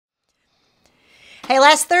Hey,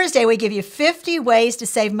 last Thursday, we give you 50 ways to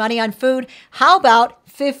save money on food. How about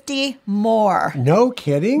 50 more? No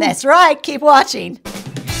kidding? That's right. Keep watching.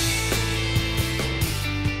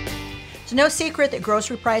 It's no secret that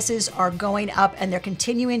grocery prices are going up and they're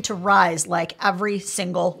continuing to rise like every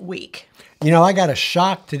single week. You know, I got a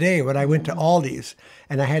shock today when I went to Aldi's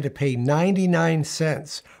and I had to pay 99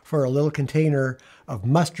 cents for a little container of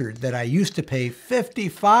mustard that I used to pay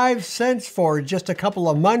 55 cents for just a couple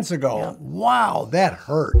of months ago. Yeah. Wow, that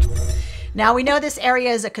hurt. Now, we know this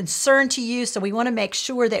area is a concern to you, so we want to make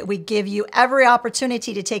sure that we give you every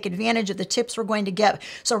opportunity to take advantage of the tips we're going to give.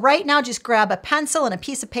 So right now, just grab a pencil and a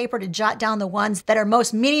piece of paper to jot down the ones that are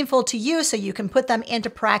most meaningful to you so you can put them into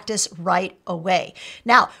practice right away.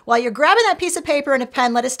 Now, while you're grabbing that piece of paper and a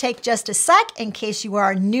pen, let us take just a sec in case you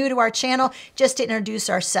are new to our channel, just to introduce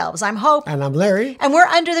ourselves. I'm Hope. And I'm Larry. And we're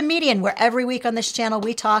Under the Median, where every week on this channel,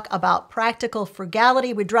 we talk about practical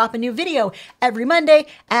frugality. We drop a new video every Monday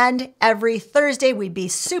and every Thursday. We'd be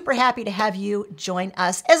super happy to have you join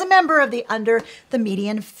us as a member of the Under the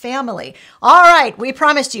Median family. All right, we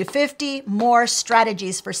promised you 50 more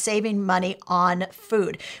strategies for saving money on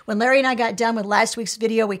food. When Larry and I got done with last week's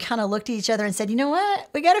video, we kind of looked at each other and said, you know what?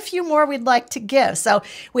 We got a few more we'd like to give. So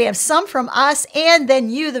we have some from us, and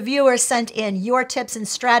then you, the viewers, sent in your tips and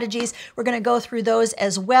strategies. We're going to go through those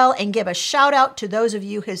as well and give a shout out to those of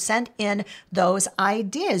you who sent in those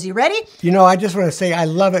ideas. You ready? You know, I just want to say I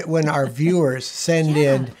love it when our viewers send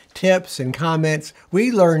in tips and comments.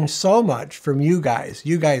 We learn so much from you guys.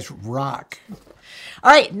 You guys rock.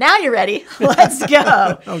 All right, now you're ready. Let's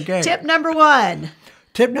go. Okay. Tip number one.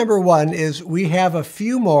 Tip number one is we have a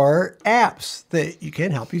few more apps that you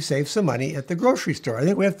can help you save some money at the grocery store. I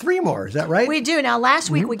think we have 3 more. Is that right? We do. Now, last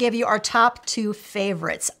week we gave you our top 2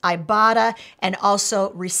 favorites, Ibotta and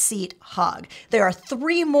also Receipt Hog. There are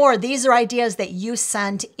 3 more. These are ideas that you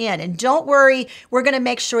sent in. And don't worry, we're going to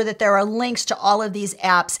make sure that there are links to all of these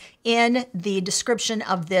apps in the description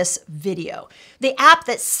of this video. The app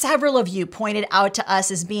that several of you pointed out to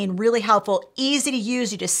us as being really helpful, easy to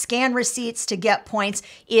use, you just scan receipts to get points,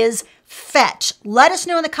 is Fetch. Let us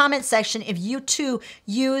know in the comment section if you too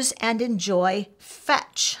use and enjoy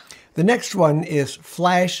Fetch. The next one is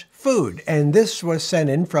Flash Food, and this was sent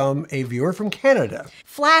in from a viewer from Canada.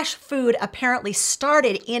 Flash Food apparently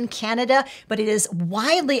started in Canada, but it is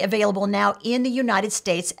widely available now in the United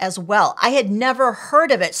States as well. I had never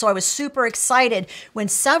heard of it, so I was super excited when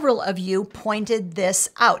several of you pointed this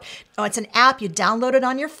out. Now, it's an app you download it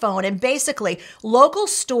on your phone, and basically local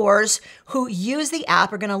stores who use the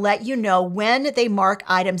app are going to let you know when they mark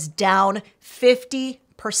items down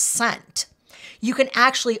 50%. You can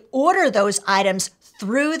actually order those items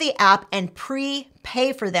through the app and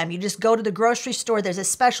prepay for them. You just go to the grocery store. There's a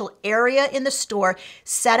special area in the store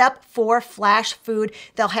set up for Flash Food.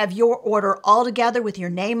 They'll have your order all together with your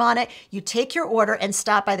name on it. You take your order and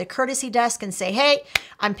stop by the courtesy desk and say, hey,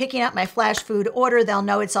 I'm picking up my Flash Food order. They'll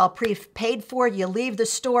know it's all prepaid for. You leave the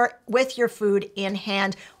store with your food in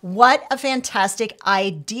hand. What a fantastic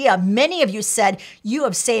idea. Many of you said you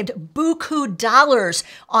have saved buku dollars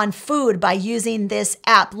on food by using this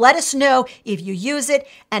app. Let us know if you use it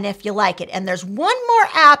and if you like it. And there's one more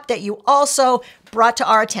app that you also brought to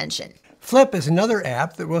our attention. Flip is another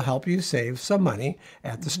app that will help you save some money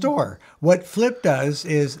at the store. What Flip does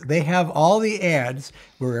is they have all the ads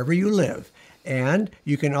wherever you live, and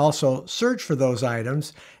you can also search for those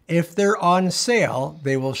items. If they're on sale,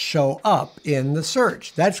 they will show up in the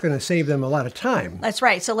search. That's going to save them a lot of time. That's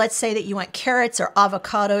right. So let's say that you want carrots or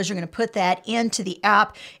avocados. You're going to put that into the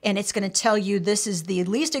app, and it's going to tell you this is the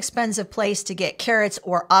least expensive place to get carrots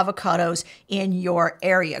or avocados in your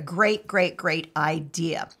area. Great, great, great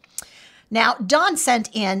idea. Now, Dawn sent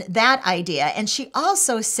in that idea, and she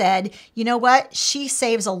also said, you know what? She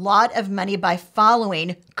saves a lot of money by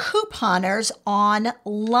following couponers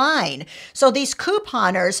online. So these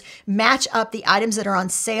couponers match up the items that are on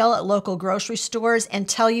sale at local grocery stores and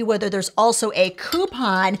tell you whether there's also a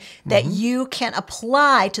coupon that you can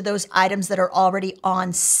apply to those items that are already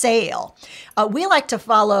on sale. We like to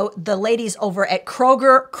follow the ladies over at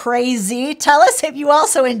Kroger Crazy. Tell us if you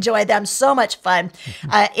also enjoy them. So much fun.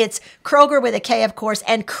 It's Kroger with a K, of course,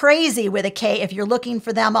 and Crazy with a K. If you're looking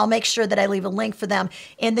for them, I'll make sure that I leave a link for them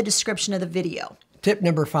in the description of the video. Tip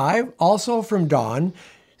number 5, also from Dawn,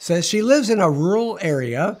 says she lives in a rural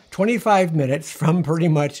area, 25 minutes from pretty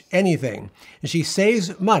much anything, and she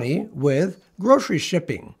saves money with grocery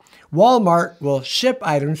shipping. Walmart will ship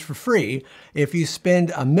items for free if you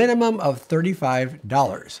spend a minimum of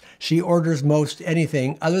 $35. She orders most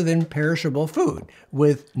anything other than perishable food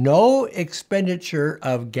with no expenditure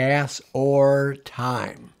of gas or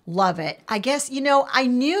time. Love it. I guess, I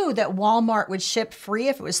knew that Walmart would ship free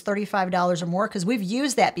if it was $35 or more because we've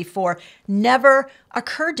used that before. Never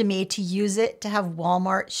occurred to me to use it to have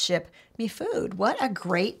Walmart ship me food. What a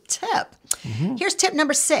great tip. Here's tip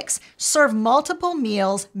number 6. Serve multiple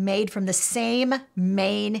meals made from the same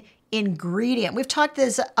main ingredient. We've talked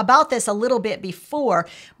about this a little bit before,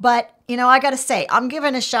 but I got to say, I'm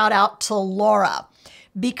giving a shout out to Laura,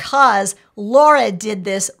 because Laura did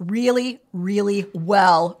this really, really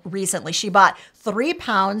well recently. She bought 3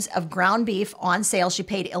 pounds of ground beef on sale. She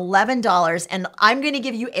paid $11, and I'm going to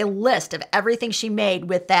give you a list of everything she made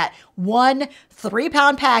with that 1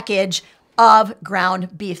 3-pound package of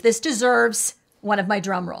ground beef. This deserves one of my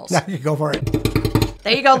drum rolls. Now you go for it.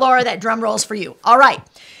 There you go, Laura. That drum roll's for you. All right.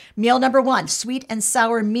 Meal number 1, sweet and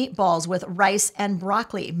sour meatballs with rice and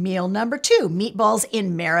broccoli. Meal number 2, meatballs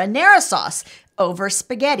in marinara sauce over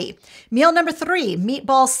spaghetti. Meal number 3,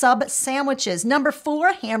 meatball sub sandwiches. Number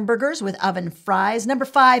 4, hamburgers with oven fries. Number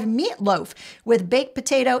 5, meatloaf with baked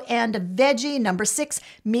potato and veggie. Number 6,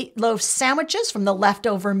 meatloaf sandwiches from the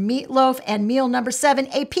leftover meatloaf. And meal number 7,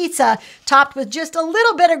 a pizza topped with just a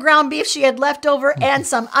little bit of ground beef she had left over and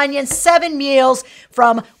some onions. 7 meals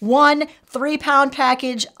from 1 3-pound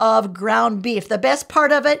package of ground beef. The best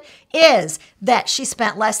part of it is that she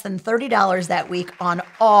spent less than $30 that week on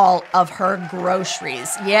all of her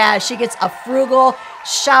groceries. Yeah, she gets a frugal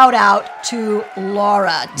shout out to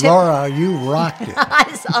Laura. Laura, you rocked it.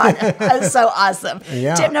 That's so awesome.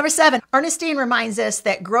 Yeah. Tip number 7, Ernestine reminds us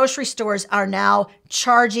that grocery stores are now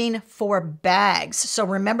charging for bags. So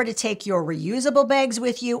remember to take your reusable bags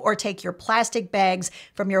with you or take your plastic bags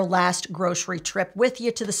from your last grocery trip with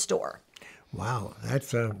you to the store. Wow,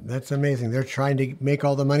 that's amazing. They're trying to make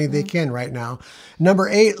all the money they can right now. Number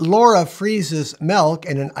 8, Laura freezes milk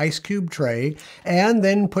in an ice cube tray and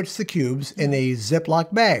then puts the cubes in a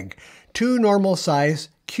Ziploc bag. 2 normal size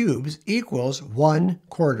cubes equals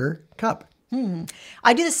 1/4 cup.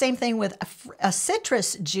 I do the same thing with a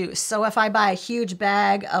citrus juice. So if I buy a huge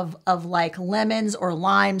bag of like lemons or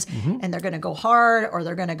limes and they're going to go hard or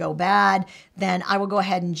they're going to go bad, then I will go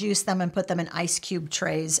ahead and juice them and put them in ice cube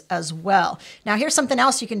trays as well. Now here's something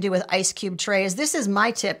else you can do with ice cube trays. This is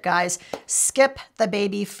my tip, guys. Skip the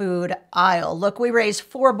baby food aisle. Look, we raised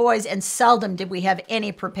 4 boys and seldom did we have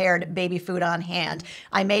any prepared baby food on hand.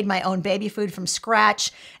 I made my own baby food from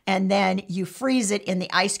scratch, and then you freeze it in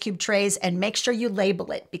the ice cube trays and make sure you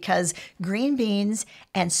label it, because green beans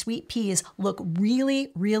and sweet peas look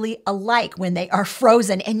really, really alike when they are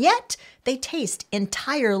frozen, and yet they taste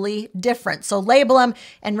entirely different. So label them,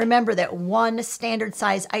 and remember that 1 standard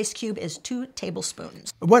size ice cube is 2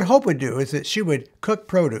 tablespoons. What Hope would do is that she would cook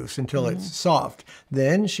produce until it's soft.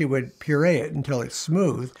 Then she would puree it until it's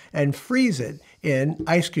smooth and freeze it in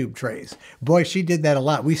ice cube trays. Boy, she did that a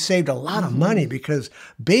lot. We saved a lot of money because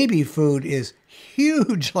baby food is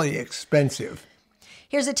hugely expensive.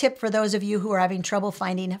 Here's a tip for those of you who are having trouble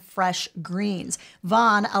finding fresh greens.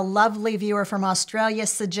 Vaughn, a lovely viewer from Australia,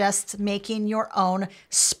 suggests making your own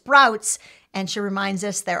sprouts. And she reminds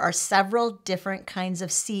us there are several different kinds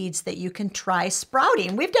of seeds that you can try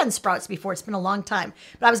sprouting. We've done sprouts before. It's been a long time.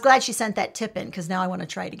 But I was glad she sent that tip in because now I want to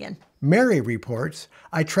try it again. Mary reports,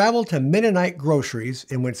 I travel to Mennonite Groceries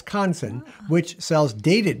in Wisconsin, which sells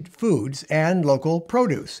dated foods and local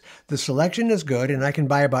produce. The selection is good, and I can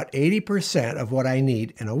buy about 80% of what I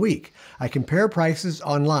need in a week. I compare prices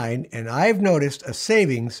online, and I've noticed a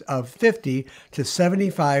savings of 50 to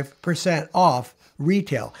 75% off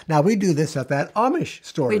retail. Now, we do this at that Amish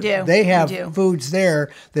store. We do. They have foods there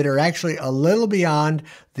that are actually a little beyond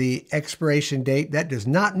the expiration date. That does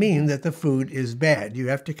not mean that the food is bad. You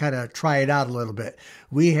have to kind of try it out a little bit.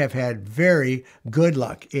 We have had very good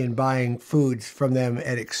luck in buying foods from them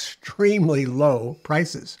at extremely low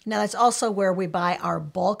prices. Now, that's also where we buy our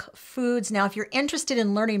bulk foods. Now, if you're interested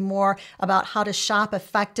in learning more about how to shop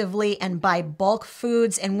effectively and buy bulk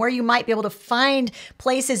foods and where you might be able to find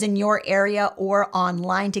places in your area or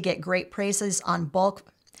online to get great prices on bulk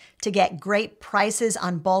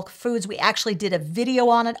foods. We actually did a video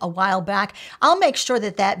on it a while back. I'll make sure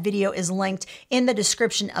that that video is linked in the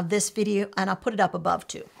description of this video, and I'll put it up above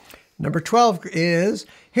too. Number 12 is,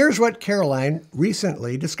 here's what Caroline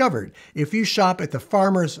recently discovered. If you shop at the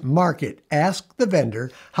farmer's market, ask the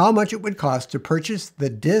vendor how much it would cost to purchase the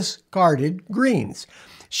discarded greens.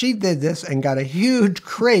 She did this and got a huge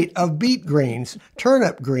crate of beet greens,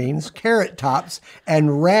 turnip greens, carrot tops,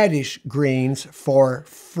 and radish greens for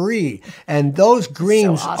free. And those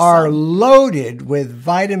greens are loaded with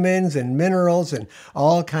vitamins and minerals and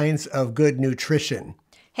all kinds of good nutrition.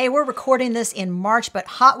 Hey, we're recording this in March, but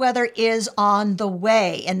hot weather is on the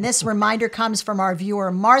way. And this reminder comes from our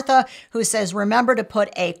viewer, Martha, who says, remember to put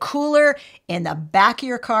a cooler in the back of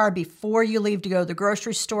your car before you leave to go to the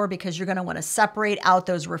grocery store, because you're going to want to separate out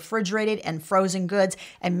those refrigerated and frozen goods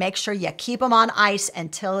and make sure you keep them on ice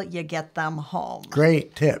until you get them home.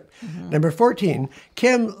 Great tip. Number 14,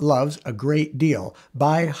 Kim loves a great deal.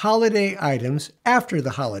 Buy holiday items after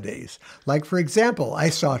the holidays. Like, for example, I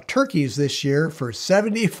saw turkeys this year for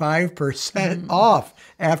 75% off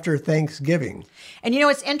after Thanksgiving. And you know,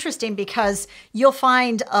 it's interesting because you'll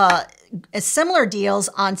find similar deals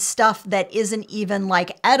on stuff that isn't even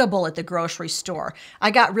like edible at the grocery store.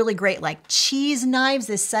 I got really great like cheese knives,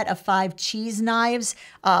 this set of 5 cheese knives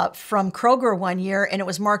from Kroger one year, and it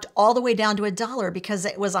was marked all the way down to $1 because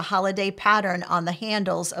it was a holiday pattern on the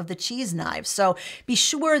handles of the cheese knives. So be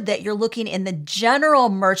sure that you're looking in the general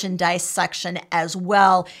merchandise section as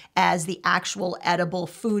well as the actual edible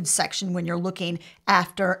food section when you're looking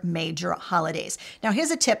after major holidays. Now,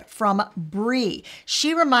 here's a tip from Bree.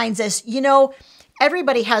 She reminds us, you know,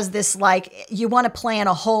 everybody has this, like, you want to plan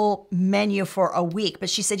a whole menu for a week, but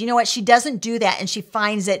she said, you know what? She doesn't do that, and she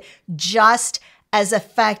finds it just as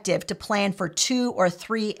effective to plan for 2 or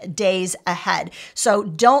 3 days ahead. So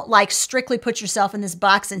don't like strictly put yourself in this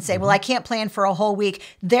box and say, well, I can't plan for a whole week,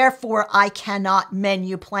 therefore I cannot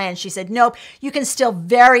menu plan. She said, nope, you can still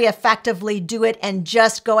very effectively do it and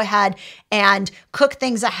just go ahead and cook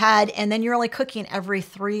things ahead. And then you're only cooking every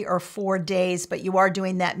 3 or 4 days, but you are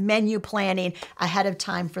doing that menu planning ahead of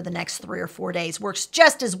time for the next 3 or 4 days. Works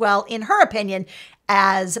just as well, in her opinion,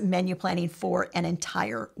 as menu planning for an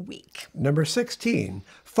entire week. Number 16,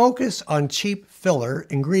 focus on cheap filler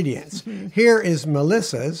ingredients. Here is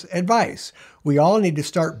Melissa's advice. We all need to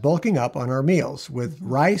start bulking up on our meals with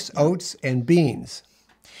rice, oats, and beans.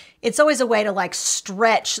 It's always a way to like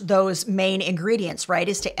stretch those main ingredients, right?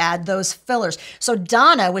 Is to add those fillers. So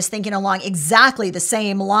Donna was thinking along exactly the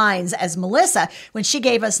same lines as Melissa when she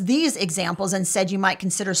gave us these examples and said you might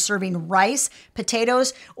consider serving rice,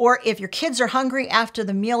 potatoes, or if your kids are hungry after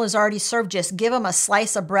the meal is already served, just give them a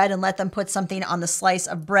slice of bread and let them put something on the slice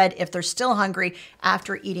of bread if they're still hungry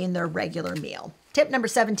after eating their regular meal. Tip number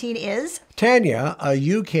 17 is? Tanya, a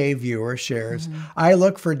UK viewer, shares, I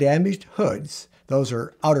look for damaged hoods. Those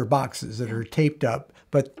are outer boxes that are taped up,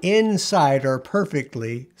 but inside are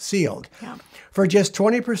perfectly sealed. Yeah. For just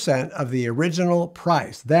 20% of the original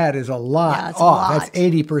price. That is a lot off. That's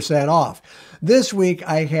 80% off. This week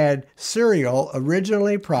I had cereal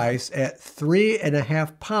originally priced at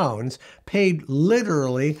 3.5 pounds, paid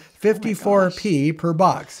literally 54p per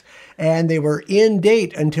box. And they were in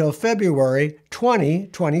date until February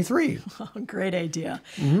 2023. Oh, great idea.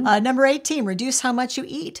 Number 18, reduce how much you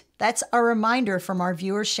eat. That's a reminder from our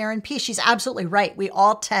viewer, Sharon P. She's absolutely right. We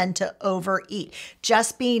all tend to overeat.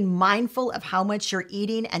 Just being mindful of how much you're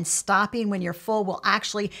eating and stopping when you're full will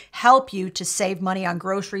actually help you to save money on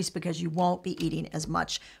groceries because you won't be eating as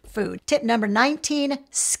much food. Tip number 19,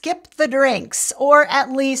 skip the drinks. Or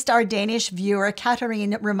at least our Danish viewer,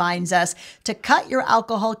 Katarine, reminds us to cut your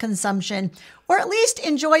alcohol consumption or at least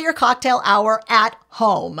enjoy your cocktail hour at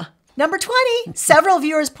home. Number 20, several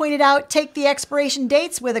viewers pointed out, take the expiration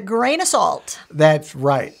dates with a grain of salt. That's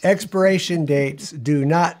right. Expiration dates do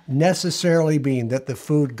not necessarily mean that the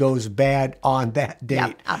food goes bad on that date.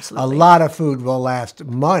 Yep, absolutely. A lot of food will last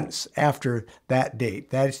months after that date.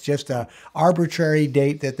 That's just an arbitrary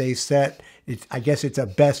date that they set. I guess it's a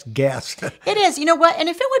best guess. It is. You know what? And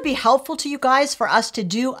if it would be helpful to you guys for us to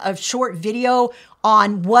do a short video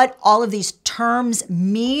on what all of these terms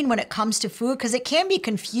mean when it comes to food, because it can be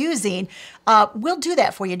confusing, we'll do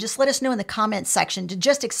that for you. Just let us know in the comments section to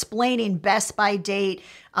just explaining best by date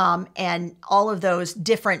and all of those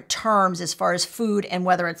different terms as far as food and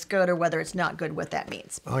whether it's good or whether it's not good, what that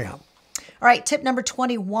means. Oh, yeah. All right, tip number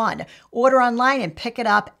 21, order online and pick it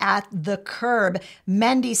up at the curb.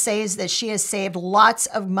 Mendy says that she has saved lots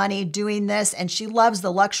of money doing this, and she loves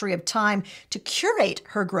the luxury of time to curate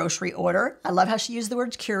her grocery order. I love how she used the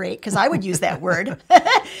word curate because I would use that word.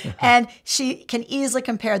 And she can easily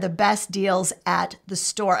compare the best deals at the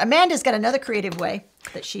store. Amanda's got another creative way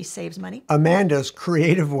that she saves money. Amanda's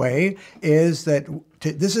creative way is that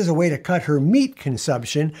this is a way to cut her meat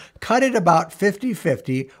consumption. Cut it about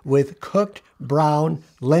 50-50 with cooked brown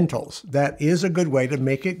lentils. That is a good way to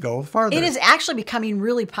make it go farther. It is actually becoming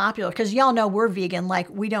really popular because y'all know we're vegan. Like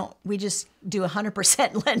we just do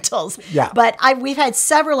 100% lentils. Yeah. But we've had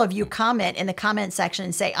several of you comment in the comment section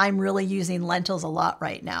and say, I'm really using lentils a lot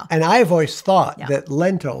right now. And I've always thought that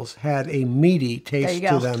lentils had a meaty taste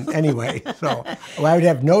to them anyway. So I would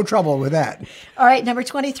have no trouble with that. All right, number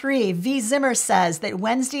 23. V. Zimmer says that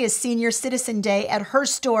Wednesday is Senior Citizen Day. At her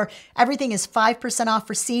store, everything is 5% off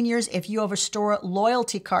for seniors if you have a store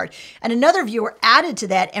loyalty card. And another viewer added to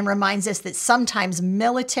that and reminds us that sometimes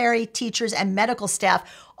military, teachers, and medical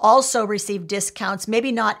staff also receive discounts,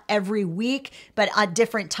 maybe not every week, but at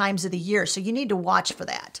different times of the year. So you need to watch for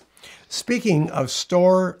that. Speaking of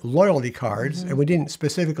store loyalty cards, and we didn't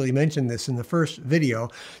specifically mention this in the first video,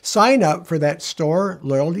 sign up for that store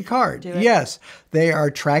loyalty card. Yes, they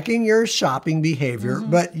are tracking your shopping behavior,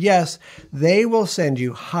 but yes, they will send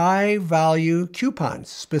you high value coupons,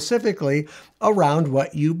 specifically around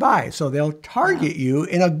what you buy. So they'll target you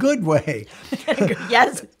in a good way.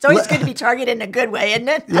 Yes, it's always good to be targeted in a good way, isn't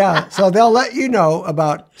it? Yeah, so they'll let you know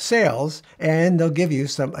about sales and they'll give you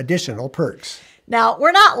some additional perks. Now,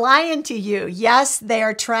 we're not lying to you. Yes, they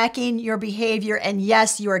are tracking your behavior, and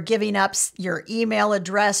yes, you are giving up your email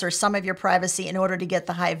address or some of your privacy in order to get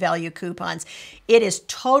the high value coupons. It is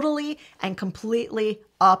totally and completely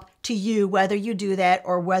up to you whether you do that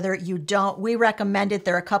or whether you don't. We recommend it.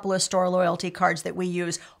 There are a couple of store loyalty cards that we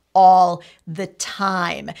use all the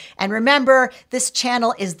time. And remember, this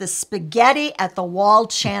channel is the spaghetti at the wall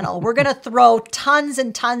channel. We're going to throw tons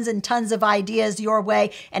and tons and tons of ideas your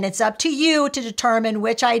way, and it's up to you to determine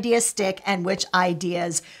which ideas stick and which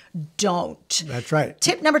ideas don't. That's right.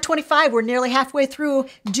 Tip number 25, we're nearly halfway through.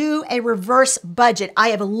 Do a reverse budget. I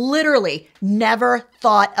have literally never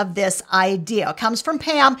thought of this idea. It comes from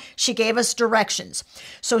Pam. She gave us directions.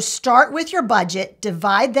 So start with your budget,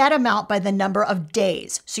 divide that amount by the number of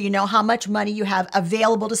days, so you know how much money you have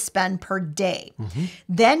available to spend per day.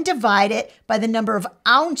 Then divide it by the number of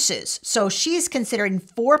ounces. So she's considering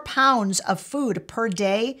 4 pounds of food per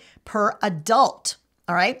day per adult.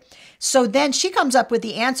 All right. So then she comes up with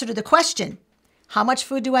the answer to the question, how much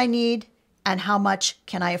food do I need and how much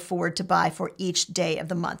can I afford to buy for each day of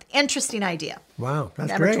the month? Interesting idea. Wow, that's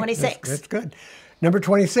Number great. 26. That's good. Number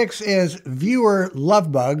 26 is viewer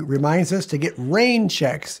Lovebug reminds us to get rain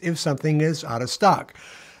checks if something is out of stock.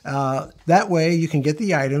 That way you can get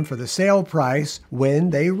the item for the sale price when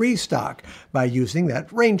they restock by using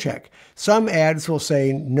that rain check. Some ads will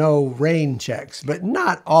say no rain checks, but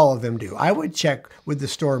not all of them do. I would check with the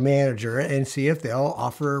store manager and see if they'll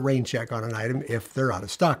offer a rain check on an item if they're out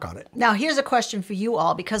of stock on it. Now, here's a question for you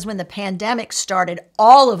all, because when the pandemic started,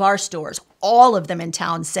 all of our stores, all of them in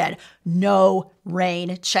town said no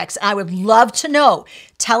rain checks. I would love to know.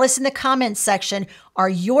 Tell us in the comments section, are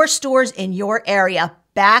your stores in your area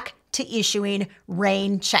back to issuing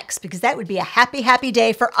rain checks? Because that would be a happy, happy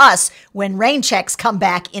day for us when rain checks come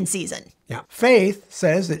back in season. Yeah. Faith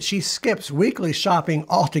says that she skips weekly shopping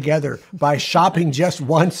altogether by shopping just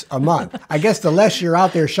once a month. I guess the less you're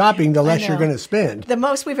out there shopping, the less you're going to spend. The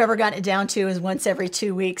most we've ever gotten it down to is once every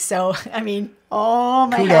 2 weeks. So, I mean, oh,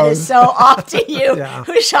 my Kudos. head is so off to you Yeah.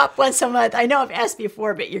 who shop once a month. I know I've asked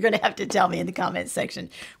before, but you're going to have to tell me in the comments section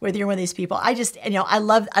whether you're one of these people. I just, I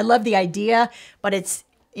love the idea, but it's,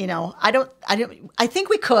 I think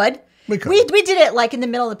we could. We did it like in the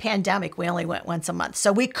middle of the pandemic. We only went once a month.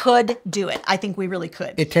 So we could do it. I think we really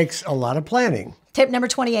could. It takes a lot of planning. Tip number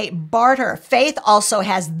 28, barter. Faith also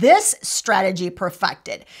has this strategy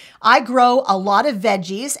perfected. I grow a lot of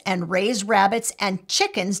veggies and raise rabbits and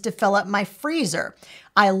chickens to fill up my freezer.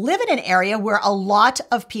 I live in an area where a lot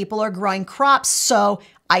of people are growing crops, so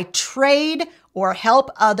I trade or help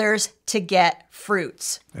others to get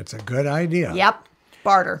fruits. That's a good idea. Yep,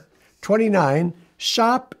 barter. 29,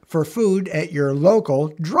 shop for food at your local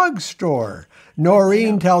drugstore.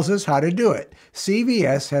 Noreen tells us how to do it.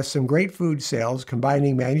 CVS has some great food sales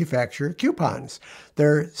combining manufacturer coupons.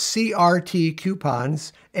 They're CRT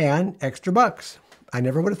coupons and extra bucks. I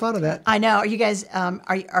never would have thought of that. I know. Are you guys,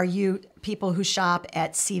 are you people who shop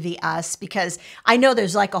at CVS? Because I know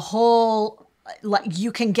there's like a whole, like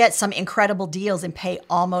you can get some incredible deals and pay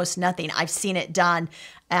almost nothing. I've seen it done.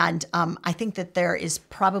 And I think that there is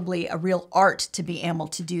probably a real art to be able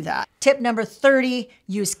to do that. Tip number 30,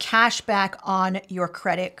 use cash back on your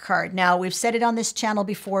credit card. Now, we've said it on this channel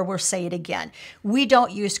before, we'll say it again. We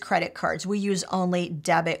don't use credit cards. We use only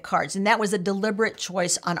debit cards. And that was a deliberate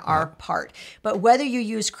choice on our part. But whether you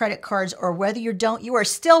use credit cards or whether you don't, you are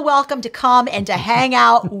still welcome to come and to hang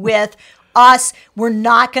out with us, we're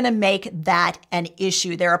not going to make that an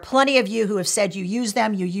issue. There are plenty of you who have said you use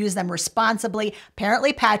them responsibly.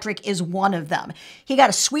 Apparently, Patrick is one of them. He got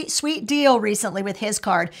a sweet, sweet deal recently with his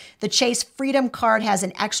card. The Chase Freedom card has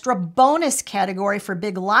an extra bonus category for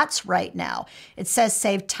big lots right now. It says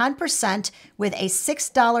save 10% with a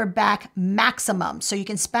 $6 back maximum, so you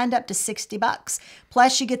can spend up to $60.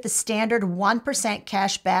 Plus, you get the standard 1%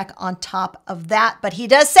 cash back on top of that. But he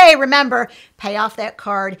does say, remember, pay off that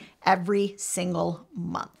card every single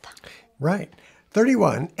month. Right.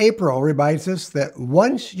 31, April reminds us that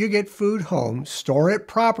once you get food home, store it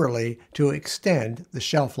properly to extend the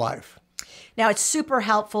shelf life. Now, it's super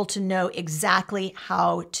helpful to know exactly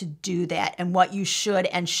how to do that and what you should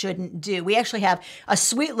and shouldn't do. We actually have a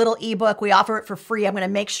sweet little ebook. We offer it for free. I'm going to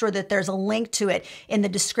make sure that there's a link to it in the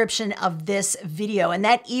description of this video. And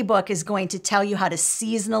that ebook is going to tell you how to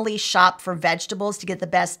seasonally shop for vegetables to get the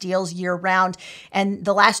best deals year round. And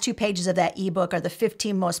the last 2 pages of that ebook are the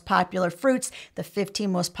 15 most popular fruits, the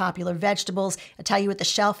 15 most popular vegetables. I tell you what the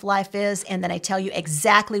shelf life is, and then I tell you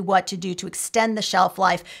exactly what to do to extend the shelf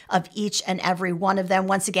life of each and every one of them.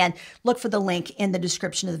 Once again, look for the link in the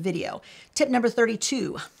description of the video. Tip number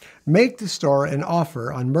 32. Make the store an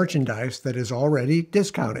offer on merchandise that is already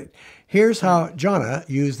discounted. Here's how Jonna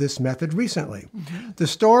used this method recently. The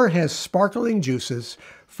store has sparkling juices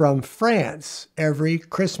from France every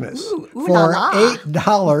Christmas for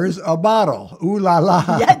 $8 a bottle. Ooh la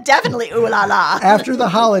la. Yeah, definitely ooh la la. After the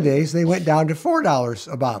holidays, they went down to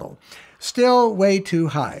 $4 a bottle. Still way too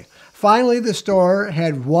high. Finally, the store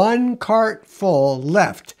had 1 cart full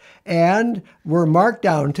left and were marked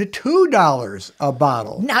down to $2 a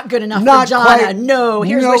bottle. Not good enough for Jonna. No,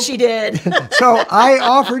 here's what she did. So I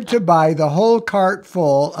offered to buy the whole cart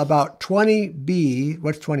full, about 20B.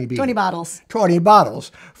 What's 20B? 20 bottles. 20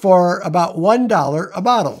 bottles for about $1 a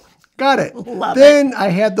bottle. Got it. Love then it. I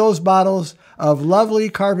had those bottles of lovely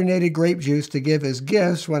carbonated grape juice to give as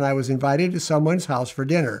gifts when I was invited to someone's house for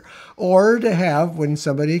dinner, or to have when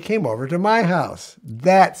somebody came over to my house.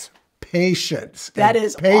 That's patience. That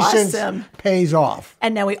is patience awesome. Pays off.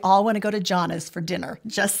 And now we all want to go to Jonna's for dinner.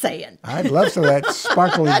 Just saying. I'd love some of that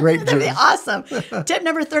sparkling grape juice. That'd be awesome. Tip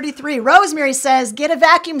number 33. Rosemary says, get a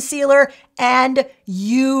vacuum sealer and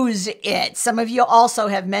use it. Some of you also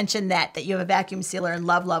have mentioned that you have a vacuum sealer and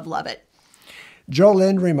love, love, love it.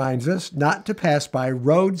 Jolynn reminds us not to pass by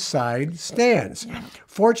roadside stands.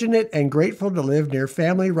 Fortunate and grateful to live near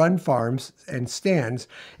family-run farms and stands,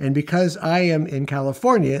 and because I am in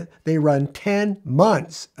California, they run 10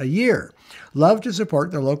 months a year. Love to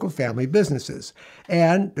support their local family businesses.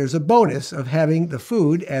 And there's a bonus of having the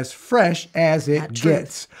food as fresh as it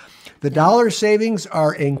gets. The dollar savings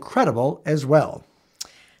are incredible as well.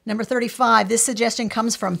 Number 35, this suggestion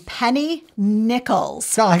comes from Penny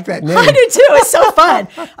Nichols. I like that name. I do too. It's so fun.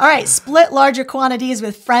 All right, split larger quantities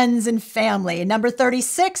with friends and family. Number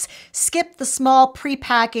 36, skip the small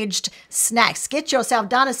prepackaged snacks. Get yourself,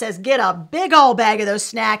 Donna says, get a big old bag of those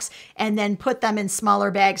snacks and then put them in smaller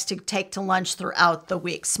bags to take to lunch throughout the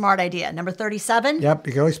week. Smart idea. Number 37. Yep,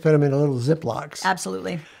 you can always put them in little Ziplocs.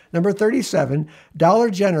 Absolutely. Number 37, Dollar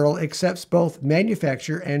General accepts both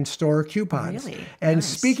manufacturer and store coupons. Really? And Nice.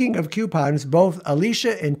 Speaking of coupons, both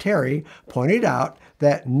Alicia and Terry pointed out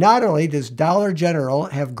that not only does Dollar General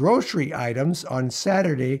have grocery items, on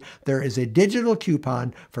Saturday there is a digital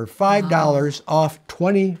coupon for $5 off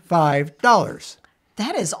 $25.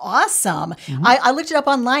 That is awesome. I looked it up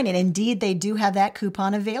online, and indeed, they do have that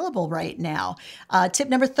coupon available right now. Tip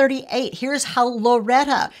number 38. Here's how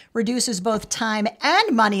Loretta reduces both time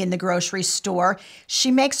and money in the grocery store. She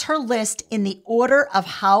makes her list in the order of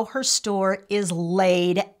how her store is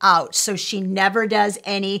laid out, so she never does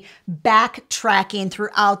any backtracking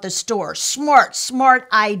throughout the store. Smart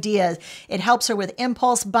ideas. It helps her with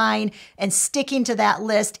impulse buying and sticking to that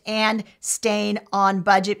list and staying on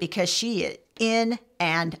budget because she is in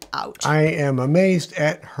and out. I am amazed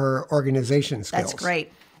at her organization skills. That's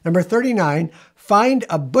great. Number 39, find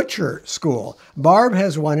a butcher school. Barb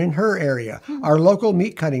has one in her area. Our local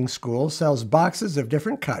meat cutting school sells boxes of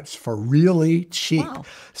different cuts for really cheap. Wow.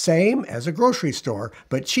 Same as a grocery store,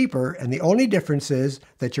 but cheaper, and the only difference is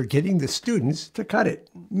that you're getting the students to cut it.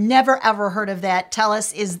 Never ever heard of that. Tell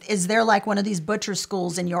us, is there like one of these butcher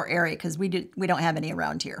schools in your area? Because we don't have any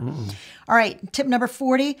around here. All right, tip number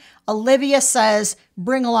 40. Olivia says,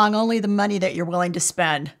 bring along only the money that you're willing to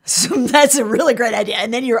spend. So that's a really great idea.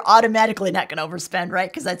 And then you're automatically not going to overspend, right?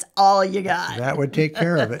 Because that's all you got. That would take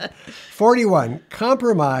care of it. 41,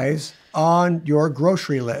 compromise on your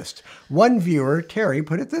grocery list. One viewer, Terry,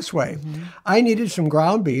 put it this way. I needed some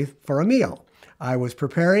ground beef for a meal. I was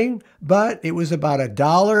preparing, but it was about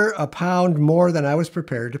 $1 a pound more than I was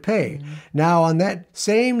prepared to pay. Now, on that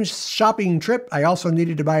same shopping trip, I also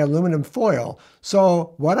needed to buy aluminum foil.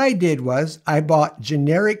 So what I did was I bought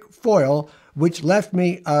generic foil, which left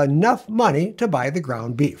me enough money to buy the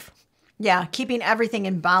ground beef. Yeah, keeping everything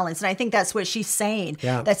in balance. And I think that's what she's saying.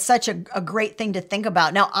 Yeah. That's such a great thing to think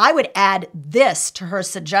about. Now, I would add this to her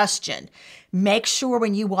suggestion. Make sure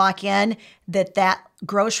when you walk in that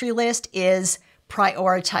grocery list is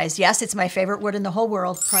prioritized. Yes, it's my favorite word in the whole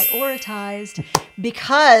world, prioritized,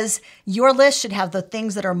 because your list should have the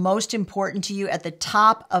things that are most important to you at the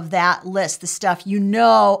top of that list, the stuff you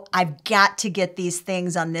know, I've got to get these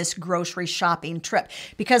things on this grocery shopping trip.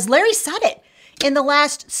 Because Larry said it. In the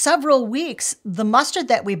last several weeks, the mustard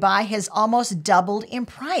that we buy has almost doubled in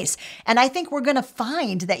price. And I think we're going to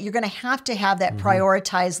find that you're going to have that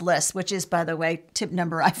prioritized list, which is, by the way, tip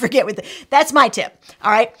number, I forget that's my tip. All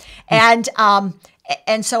right. And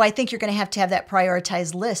so I think you're going to have that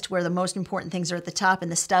prioritized list where the most important things are at the top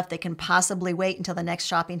and the stuff that can possibly wait until the next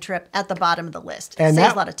shopping trip at the bottom of the list. It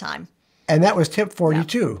saves a lot of time. And that was tip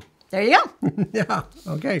 42. Yeah. There you go. Yeah.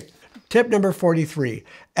 Okay. Tip number 43.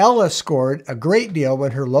 Ella scored a great deal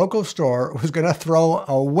when her local store was going to throw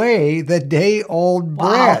away the day-old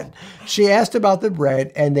bread. She asked about the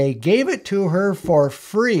bread, and they gave it to her for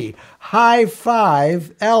free. High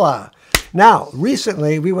five, Ella. Now,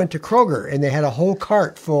 recently we went to Kroger and they had a whole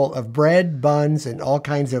cart full of bread, buns, and all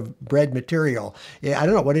kinds of bread material. I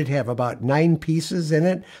don't know what it'd have, about 9 pieces in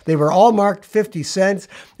it. They were all marked 50 cents.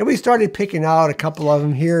 And we started picking out a couple of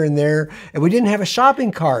them here and there. And we didn't have a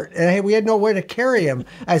shopping cart. And we had nowhere to carry them.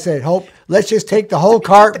 I said, Hope, let's just take the whole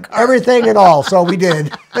cart, everything and all. So we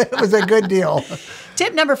did. It was a good deal.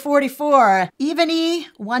 Tip number 44, Evany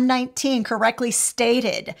 119 correctly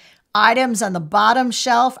stated, items on the bottom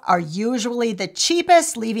shelf are usually the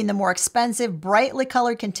cheapest, leaving the more expensive, brightly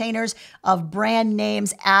colored containers of brand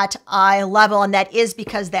names at eye level. And that is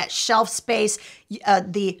because that shelf space,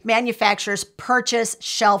 the manufacturers purchase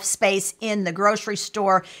shelf space in the grocery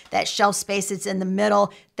store. That shelf space is in the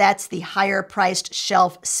middle. That's the higher priced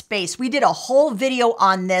shelf space. We did a whole video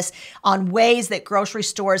on this, on ways that grocery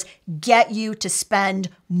stores get you to spend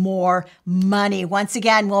more money. Once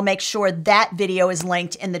again, we'll make sure that video is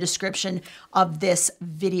linked in the description of this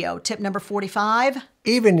video. Tip number 45.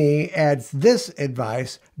 Evany adds this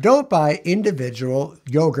advice: don't buy individual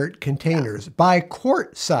yogurt containers. Buy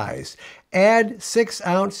quart size. Add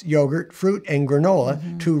 6-ounce yogurt, fruit, and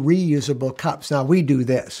granola to reusable cups. Now, we do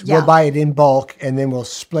this. Yeah. We'll buy it in bulk, and then we'll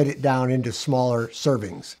split it down into smaller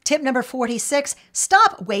servings. Tip number 46,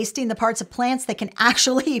 stop wasting the parts of plants that can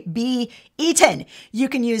actually be eaten. You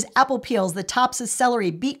can use apple peels, the tops of celery,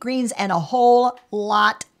 beet greens, and a whole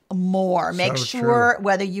lot more. Make sure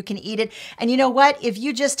whether you can eat it. And you know what? If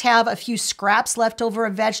you just have a few scraps left over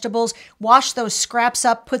of vegetables, wash those scraps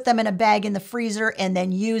up, put them in a bag in the freezer, and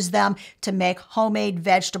then use them to make homemade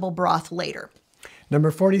vegetable broth later. Number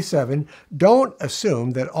 47, don't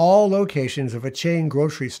assume that all locations of a chain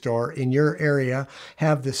grocery store in your area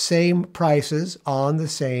have the same prices on the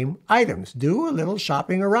same items. Do a little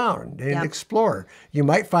shopping around and explore. You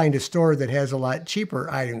might find a store that has a lot cheaper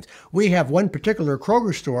items. We have one particular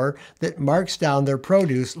Kroger store that marks down their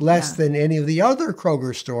produce less than any of the other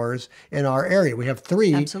Kroger stores in our area. We have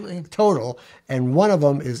 3 total, and one of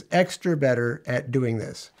them is extra better at doing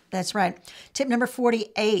this. That's right. Tip number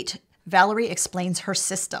 48. Valerie explains her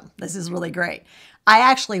system. This is really great. I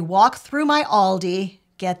actually walk through my Aldi,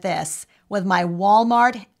 get this, with my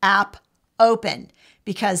Walmart app open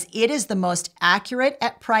because it is the most accurate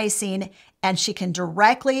at pricing, and she can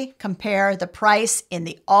directly compare the price in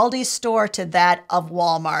the Aldi store to that of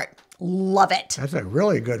Walmart. Love it. That's a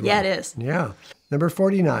really good one. Yeah, it is. Yeah. Number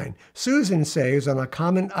 49, Susan saves on a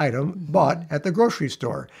common item bought at the grocery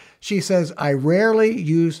store. She says, I rarely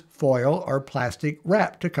use foil or plastic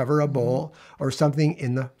wrap to cover a bowl or something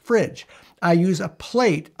in the fridge. I use a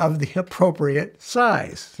plate of the appropriate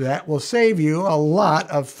size. That will save you a lot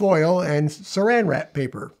of foil and saran wrap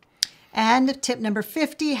paper. And tip number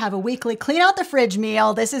 50, have a weekly clean out the fridge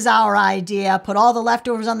meal. This is our idea. Put all the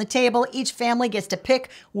leftovers on the table. Each family gets to pick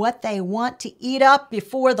what they want to eat up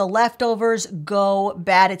before the leftovers go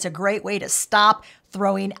bad. It's a great way to stop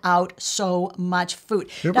throwing out so much food.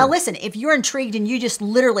 Super. Now listen, if you're intrigued and you just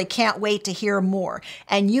literally can't wait to hear more,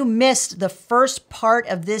 and you missed the first part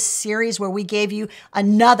of this series where we gave you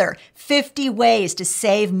another 50 ways to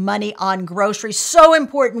save money on groceries, so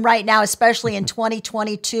important right now, especially in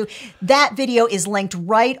 2022, that video is linked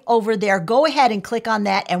right over there. Go ahead and click on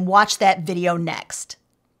that and watch that video next.